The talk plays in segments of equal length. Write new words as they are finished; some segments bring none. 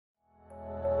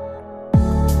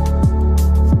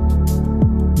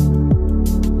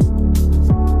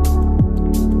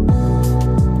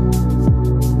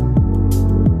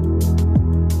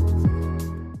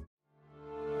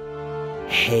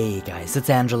guys, it's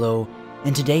Angelo,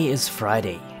 and today is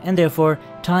Friday, and therefore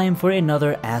time for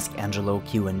another Ask Angelo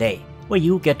Q&A, where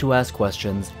you get to ask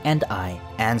questions and I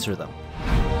answer them.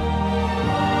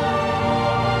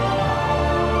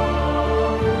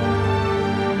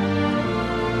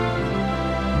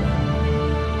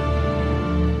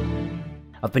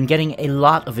 I've been getting a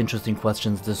lot of interesting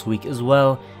questions this week as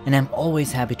well, and I'm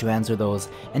always happy to answer those,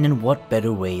 and in what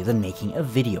better way than making a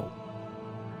video.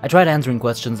 I tried answering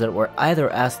questions that were either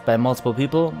asked by multiple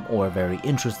people, or very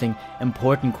interesting,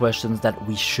 important questions that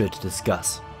we should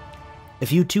discuss.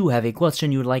 If you too have a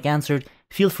question you would like answered,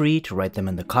 feel free to write them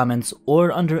in the comments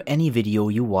or under any video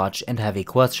you watch and have a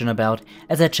question about,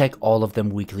 as I check all of them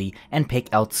weekly and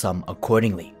pick out some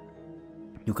accordingly.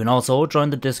 You can also join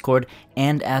the Discord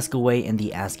and ask away in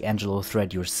the Ask Angelo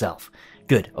thread yourself.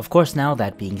 Good, of course. Now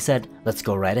that being said, let's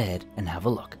go right ahead and have a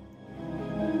look.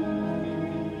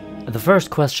 The first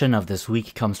question of this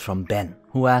week comes from Ben,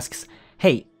 who asks,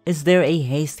 "Hey, is there a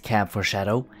haste cap for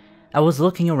Shadow? I was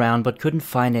looking around but couldn't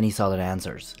find any solid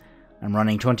answers. I'm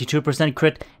running 22%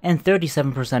 crit and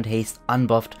 37% haste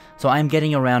unbuffed, so I'm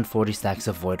getting around 40 stacks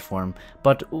of void form,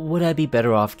 but would I be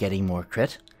better off getting more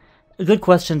crit?" A good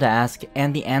question to ask,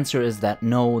 and the answer is that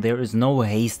no, there is no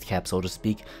haste cap, so to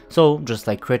speak, so just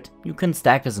like crit, you can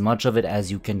stack as much of it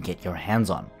as you can get your hands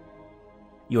on.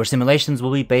 Your simulations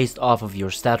will be based off of your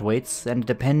stat weights, and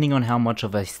depending on how much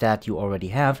of a stat you already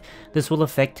have, this will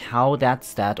affect how that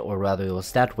stat, or rather your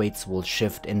stat weights, will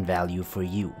shift in value for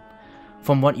you.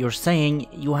 From what you're saying,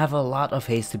 you have a lot of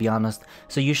haste to be honest,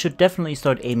 so you should definitely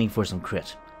start aiming for some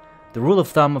crit. The rule of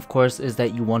thumb, of course, is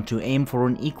that you want to aim for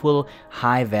an equal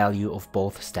high value of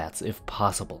both stats if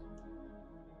possible.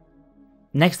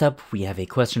 Next up, we have a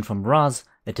question from Roz,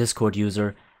 a Discord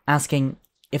user, asking,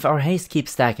 "If our haste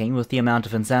keeps stacking with the amount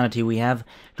of insanity we have,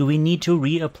 do we need to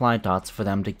reapply dots for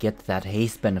them to get that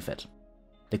haste benefit?"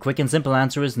 The quick and simple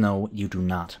answer is no, you do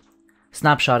not.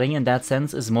 Snapshotting in that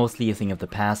sense is mostly a thing of the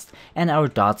past, and our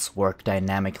dots work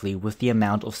dynamically with the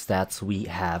amount of stats we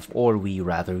have, or we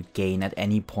rather gain at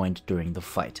any point during the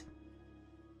fight.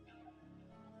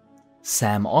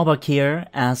 Sam Aubach here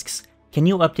asks, "Can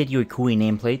you update your Kui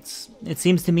nameplates? It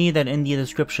seems to me that in the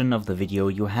description of the video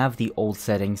you have the old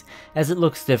settings, as it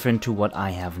looks different to what I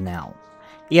have now."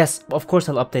 Yes, of course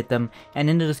I'll update them, and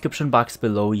in the description box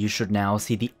below you should now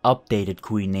see the updated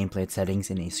Kui nameplate settings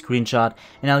in a screenshot,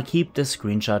 and I'll keep this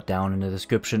screenshot down in the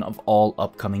description of all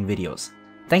upcoming videos.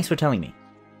 Thanks for telling me.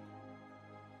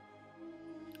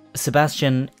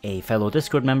 Sebastian, a fellow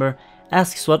Discord member,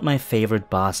 asks what my favorite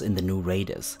boss in the new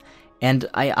raid is. And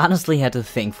I honestly had to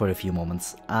think for a few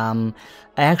moments. I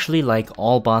actually like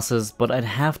all bosses, but I'd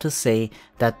have to say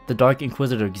that the Dark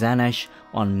Inquisitor Xanash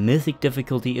on Mythic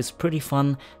difficulty is pretty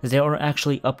fun, as there are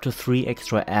actually up to 3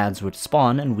 extra adds which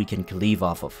spawn and we can cleave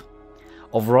off of.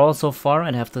 Overall so far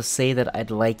I'd have to say that I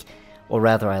like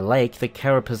the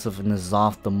Carapace of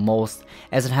Ny'alotha the most,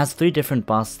 as it has 3 different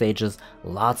boss stages,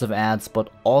 lots of adds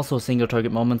but also single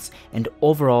target moments, and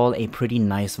overall a pretty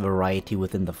nice variety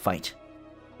within the fight.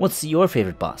 What's your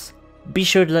favorite boss? Be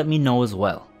sure to let me know as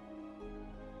well.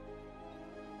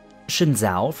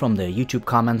 Shinzao from the YouTube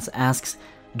comments asks,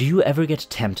 "Do you ever get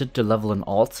tempted to level an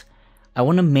alt? I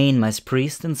want to main my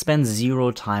priest and spend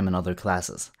 0 time in other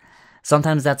classes.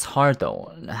 Sometimes that's hard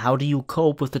though. How do you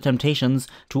cope with the temptations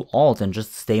to alt and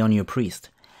just stay on your priest?"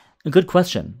 A good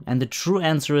question, and the true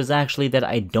answer is actually that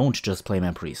I don't just play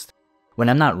my priest. When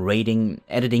I'm not raiding,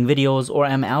 editing videos, or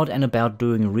I'm out and about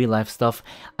doing real life stuff,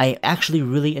 I actually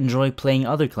really enjoy playing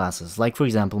other classes, like for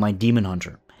example my Demon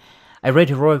Hunter. I raid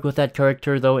Heroic with that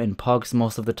character though in Pogs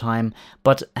most of the time,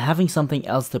 but having something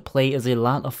else to play is a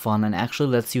lot of fun and actually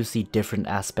lets you see different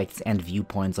aspects and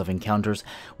viewpoints of encounters,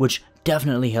 which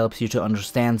definitely helps you to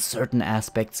understand certain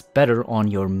aspects better on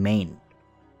your main.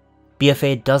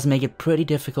 BFA does make it pretty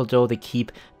difficult though to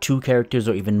keep 2 characters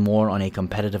or even more on a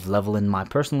competitive level in my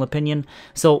personal opinion,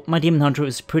 so my Demon Hunter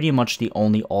is pretty much the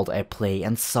only alt I play,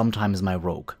 and sometimes my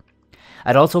rogue.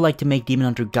 I'd also like to make Demon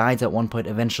Hunter guides at one point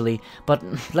eventually, but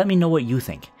let me know what you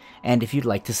think, and if you'd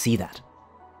like to see that.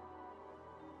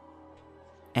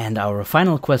 And our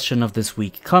final question of this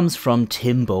week comes from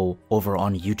Timbo over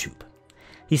on YouTube.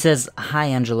 He says, "Hi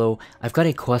Angelo, I've got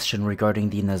a question regarding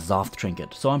the Ny'alotha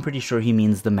trinket, so I'm pretty sure he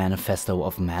means the Manifesto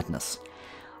of Madness.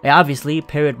 I obviously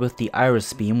pair it with the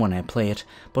Iris Beam when I play it,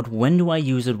 but when do I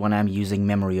use it when I'm using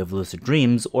Memory of Lucid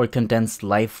Dreams or Condensed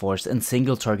Life Force in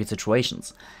single target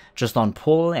situations? Just on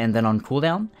pull and then on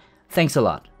cooldown? Thanks a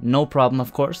lot." No problem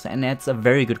of course, and that's a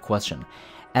very good question,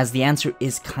 as the answer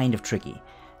is kind of tricky.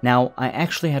 Now, I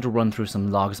actually had to run through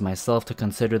some logs myself to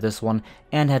consider this one,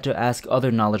 and had to ask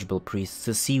other knowledgeable priests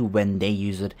to see when they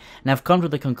use it, and I've come to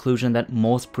the conclusion that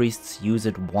most priests use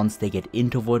it once they get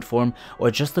into void form, or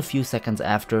just a few seconds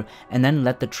after, and then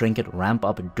let the trinket ramp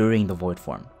up during the void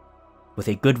form. With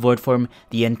a good void form,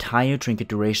 the entire trinket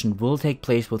duration will take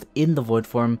place within the void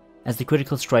form, as the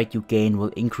critical strike you gain will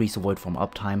increase void form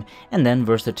uptime, and then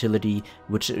versatility,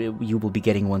 which you will be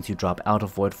getting once you drop out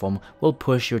of void form, will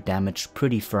push your damage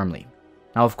pretty firmly.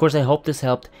 Now of course I hope this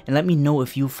helped, and let me know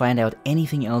if you find out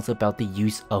anything else about the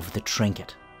use of the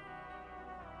trinket.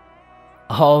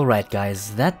 Alright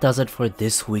guys, that does it for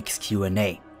this week's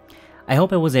Q&A. I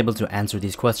hope I was able to answer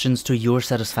these questions to your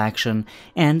satisfaction,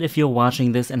 and if you're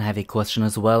watching this and have a question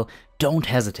as well, don't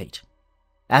hesitate.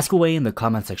 Ask away in the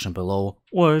comment section below,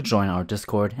 or join our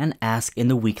Discord and ask in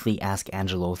the weekly Ask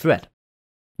Angelo thread.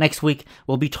 Next week,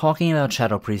 we'll be talking about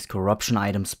Shadow Priest corruption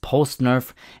items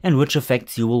post-nerf and which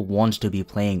effects you will want to be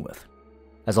playing with.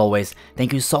 As always,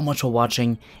 thank you so much for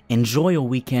watching, enjoy your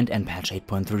weekend and patch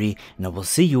 8.3, and I will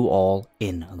see you all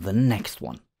in the next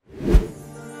one.